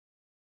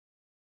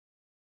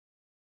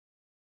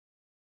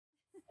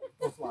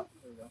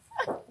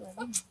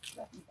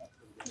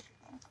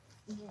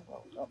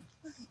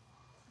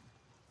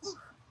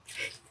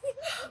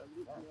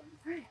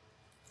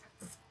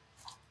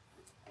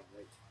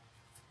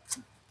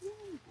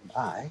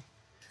I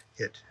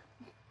hit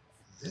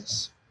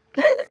this.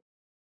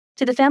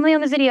 To the family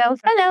on the video,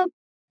 hello.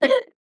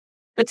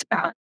 It's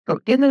bad. Go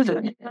get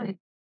it.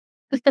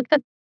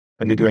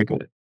 When you do it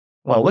good.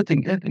 Well, what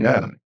thing?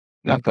 Yeah,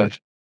 not good.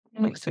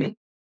 See.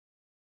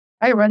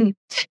 Hi, Rodney.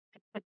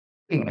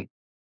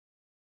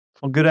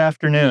 Well, good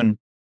afternoon.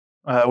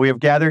 We have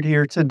gathered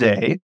here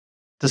today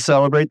to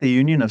celebrate the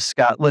union of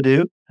Scott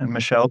LeDuc and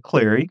Michelle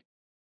Cleary.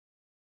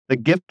 The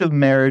gift of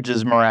marriage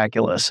is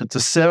miraculous. It's a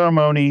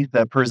ceremony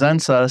that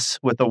presents us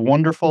with a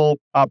wonderful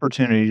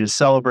opportunity to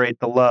celebrate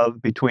the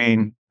love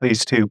between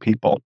these two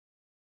people.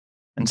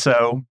 And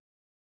so,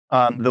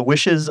 the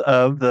wishes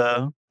of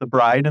the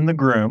bride and the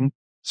groom,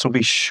 this will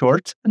be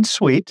short and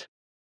sweet.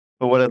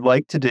 But what I'd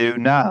like to do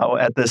now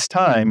at this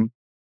time,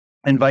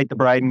 invite the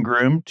bride and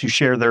groom to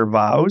share their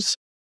vows,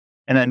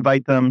 and I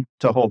invite them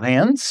to hold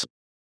hands.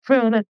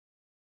 And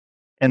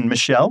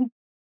Michelle,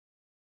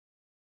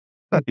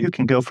 you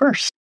can go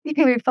first. You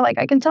can feel like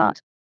I can talk.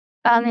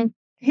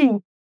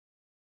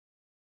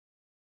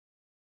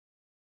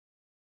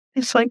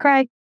 It's like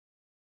cry.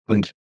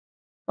 Please.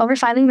 Well, we're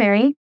finally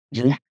married.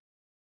 Yeah.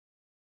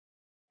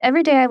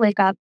 Every day I wake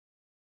up,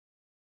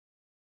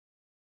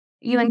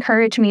 you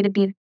encourage me to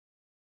be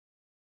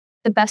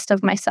the best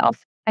of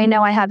myself. I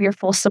know I have your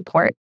full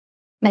support,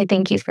 and I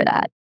thank you for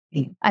that.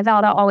 I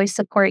vow to always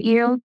support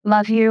you,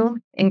 love you,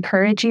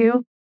 encourage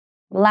you,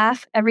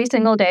 laugh every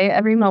single day,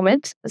 every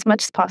moment, as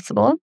much as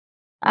possible.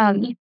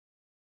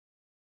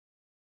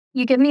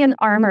 You give me an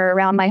armor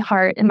around my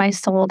heart and my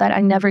soul that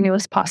I never knew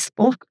was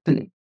possible.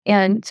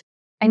 And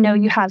I know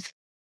you have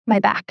my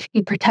back.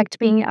 You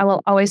protect me. I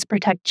will always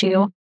protect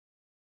you.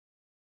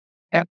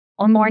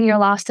 I'll mourn your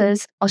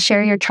losses. I'll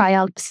share your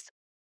triumphs.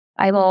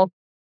 I will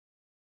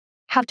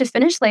have to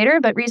finish later,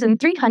 but reason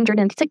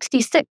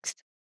 366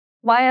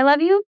 why I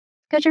love you,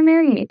 because you're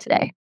marrying me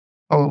today.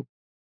 Oh.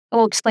 I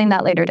will explain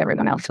that later to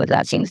everyone else what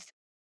that means.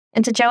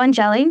 And to Joe and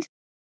Jelly,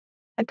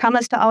 I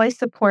promise to always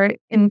support,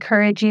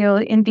 encourage you,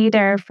 and be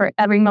there for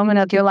every moment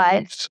of your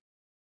lives.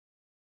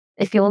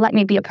 If you will let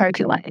me be a part of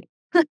your life.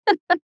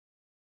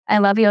 I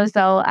love you as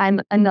though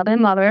I'm another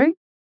mother,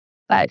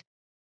 but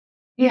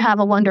you have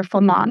a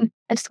wonderful mom.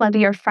 I just want to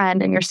be your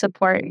friend and your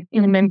support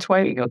and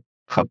mentor you.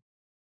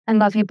 I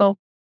love you both.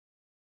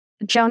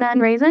 Jonah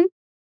and Raven,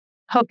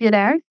 hope you're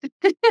there.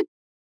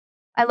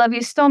 I love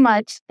you so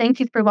much. Thank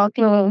you for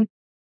welcoming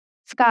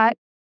Scott,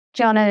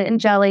 Jonah, and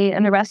Jelly,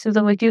 and the rest of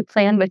the LeDuc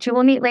clan, which you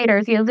will meet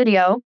later via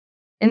video,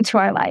 into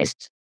our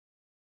lives.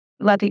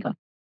 Love you.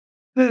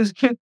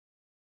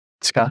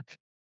 Scott.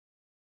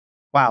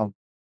 Wow.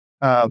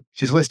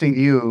 Just listening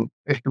to you,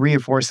 it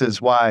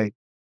reinforces why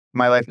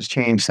my life has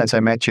changed since I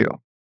met you.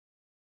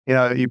 You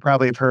know, you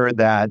probably have heard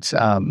that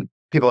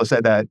people have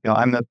said that,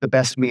 I'm the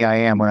best me I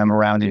am when I'm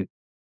around you.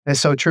 And it's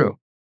so true.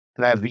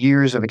 And I have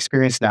years of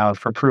experience now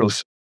for proof.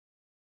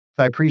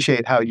 So I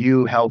appreciate how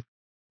you help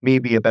me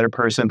be a better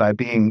person by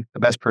being the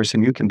best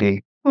person you can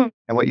be and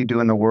what you do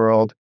in the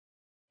world.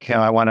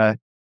 I want to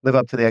live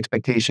up to the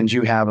expectations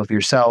you have of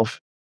yourself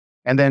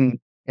and then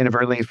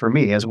inadvertently for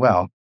me as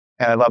well.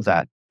 And I love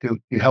that.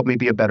 You help me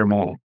be a better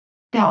mole.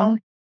 Yeah.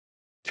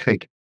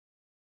 Great.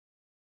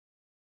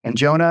 And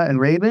Jonah and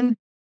Raven,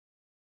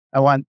 I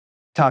want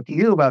to talk to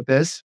you about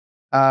this.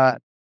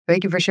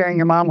 Thank you for sharing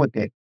your mom with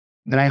me.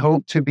 And I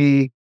hope to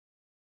be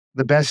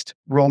the best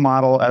role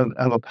model of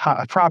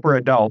a proper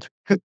adult,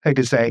 I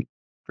could say,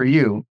 for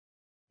you.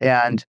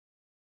 And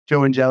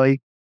Joe and Jelly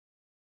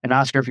and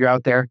Oscar, if you're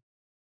out there,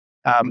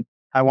 I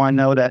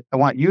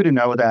want you to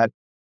know that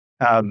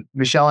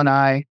Michelle and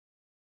I,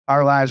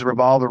 our lives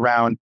revolve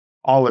around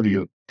all of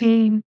you,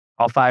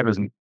 all five of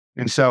them.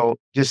 And so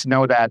just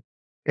know that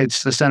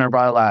it's the center of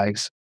our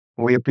lives.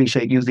 We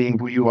appreciate you being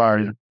who you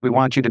are. We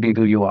want you to be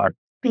who you are.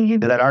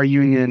 That our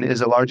union is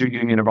a larger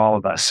union of all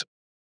of us.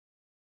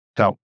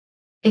 So.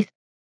 We're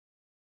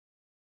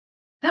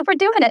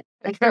doing it.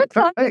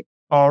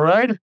 All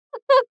right.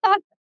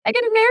 I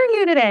get to marry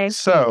you today.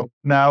 So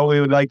now we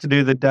would like to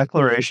do the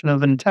declaration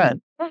of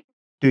intent.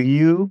 Do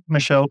you,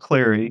 Michelle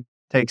Cleary,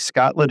 take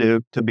Scott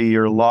LeDuc to be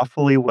your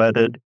lawfully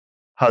wedded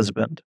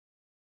husband?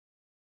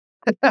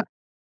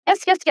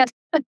 Yes.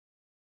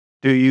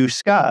 Do you,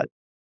 Scott,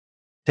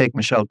 take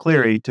Michelle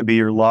Cleary to be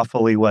your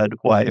lawfully wed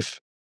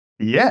wife?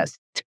 Yes.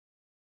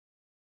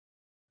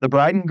 The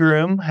bride and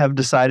groom have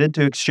decided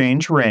to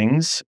exchange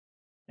rings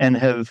and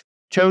have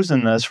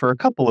chosen this for a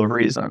couple of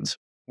reasons.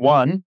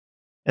 One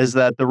is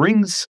that the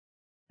rings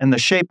in the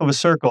shape of a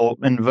circle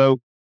invoke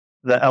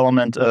the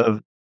element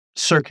of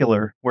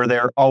circular, where they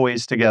are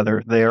always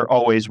together. They are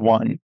always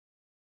one.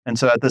 And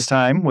so at this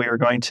time, we are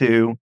going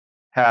to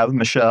have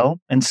Michelle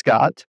and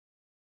Scott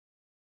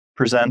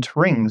present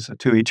rings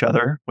to each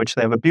other, which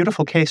they have a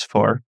beautiful case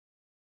for.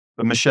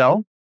 But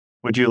Michelle,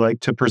 would you like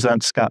to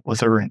present Scott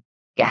with a ring?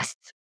 Yes.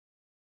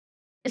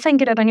 If I can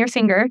get it on your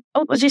finger.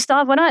 Oh, you still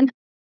have one on.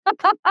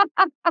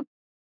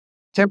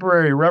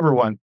 temporary rubber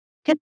one.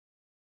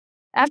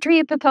 After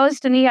he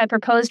proposed to me, I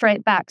proposed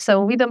right back.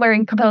 So we've been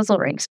wearing proposal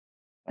rings.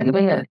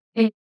 Yay!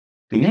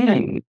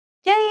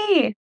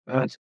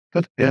 That's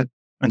good. Yeah.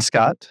 And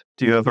Scott,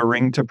 do you have a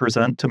ring to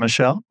present to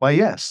Michelle? Why,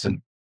 yes.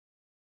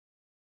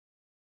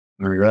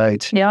 Very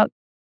right. Yep.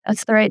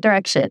 That's the right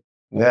direction.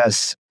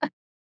 Yes.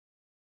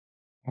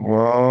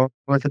 Whoa,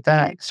 look at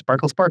that.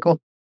 Sparkle, sparkle.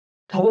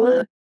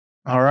 All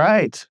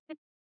right.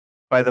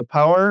 By the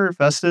power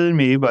vested in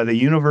me by the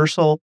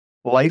Universal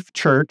Life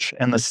Church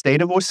and the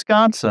state of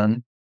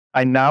Wisconsin,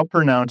 I now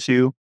pronounce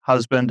you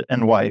husband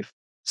and wife.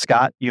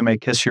 Scott, you may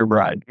kiss your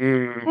bride.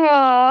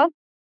 Aww.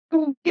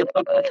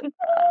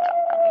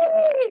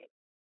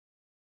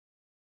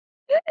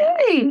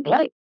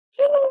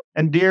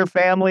 And dear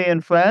family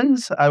and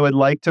friends, I would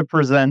like to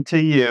present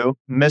to you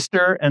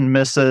Mr. and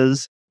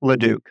Mrs.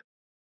 LeDuc.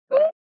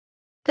 All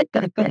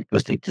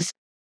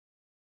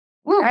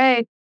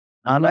right.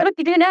 I don't know what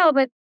to do now,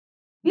 but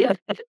yeah.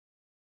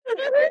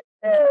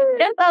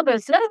 No problem.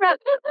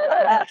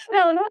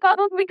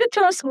 We could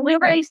toss a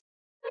race.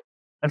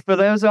 And for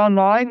those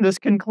online, this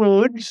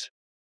concludes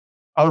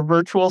our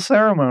virtual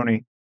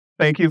ceremony.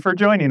 Thank you for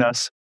joining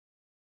us.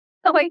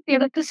 Oh, wait, you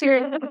look to see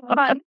it.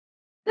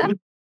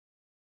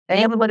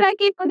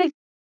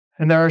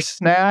 And there are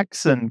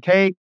snacks and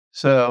cake,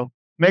 so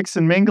mix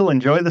and mingle,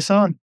 enjoy the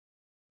sun.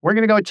 We're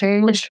going to go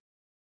change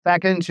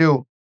back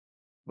into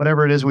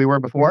whatever it is we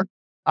were before,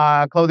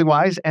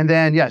 clothing-wise. And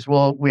then, yes,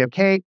 we have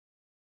cake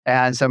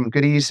and some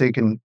goodies so you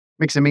can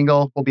mix and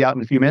mingle. We'll be out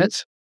in a few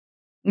minutes.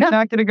 No.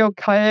 Not going to go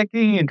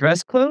kayaking in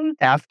dress clothes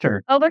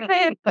after. Oh,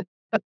 okay.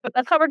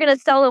 That's how we're going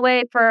to sell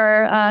away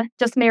for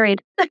just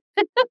married.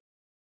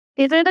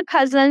 These are the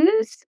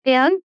cousins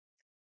and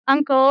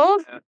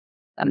uncles.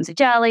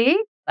 Jelly.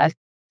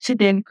 She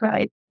didn't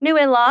cry. New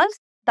in-laws.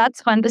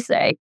 That's fun to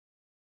say.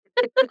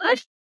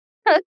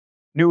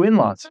 New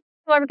in-laws.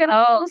 Well, we're going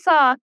to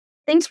saw.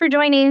 Thanks for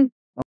joining.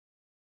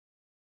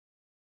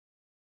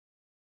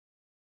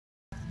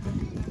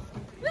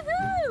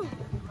 Woohoo!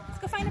 Let's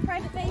go find a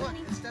private bay,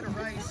 honey. Instead of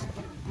rice,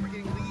 we're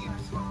getting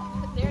leaves.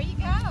 But there you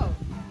go.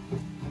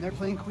 And they're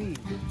playing Queen.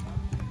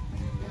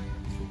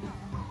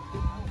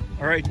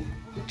 All right,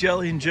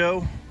 Jelly and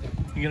Joe,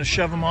 you going to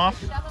shove them off?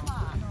 Shove them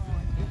off.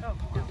 Oh,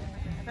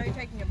 I thought you were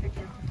taking a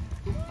picture.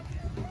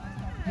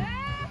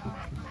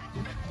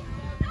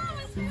 That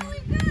was really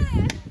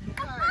good.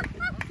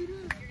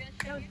 You're going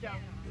to show Joe.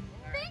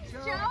 Thanks,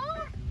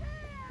 Joe.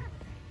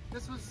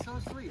 This was so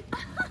sweet.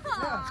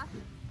 Aw,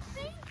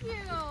 thank you.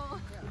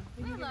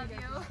 We love you.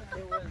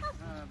 It was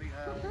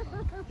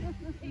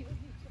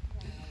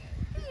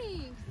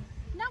Thanks.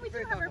 Now we do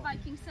have our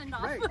Viking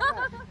send-off. Right,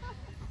 That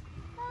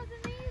was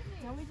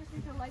amazing. Now we just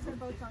need to light their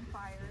boats on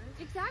fire.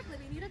 Exactly.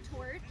 We need a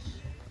torch.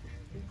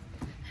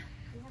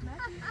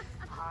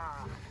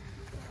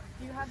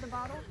 Do you have the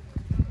bottle?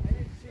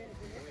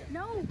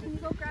 No. Can you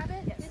go grab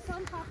it? It's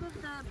on top of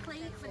the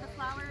plate with the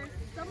flowers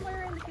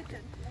somewhere in the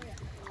kitchen.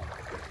 I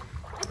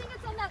think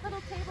it's on that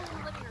little table in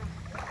the living room.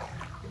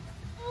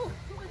 Oh,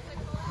 was the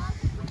glass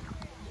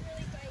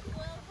really tight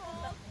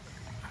hole?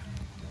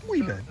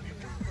 Wee bit. Alright,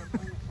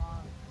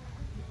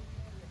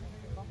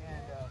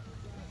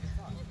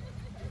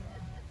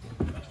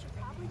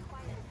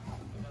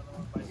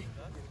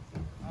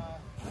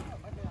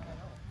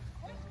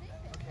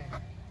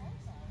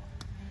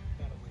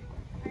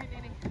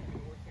 baby.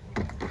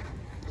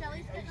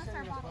 Jelly's getting us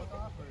our bottle.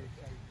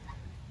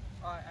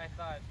 I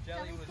thought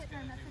Jelly Jelly's was getting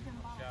our going to message do in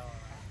bottle. Michelle.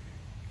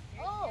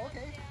 Oh,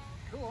 okay.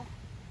 Cool.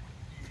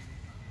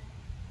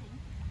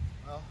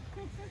 Well,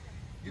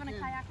 You want to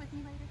kayak with me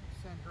later?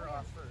 send her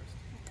off first.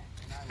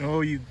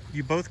 Oh, you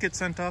both get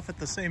sent off at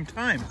the same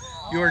time.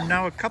 You are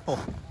now a couple.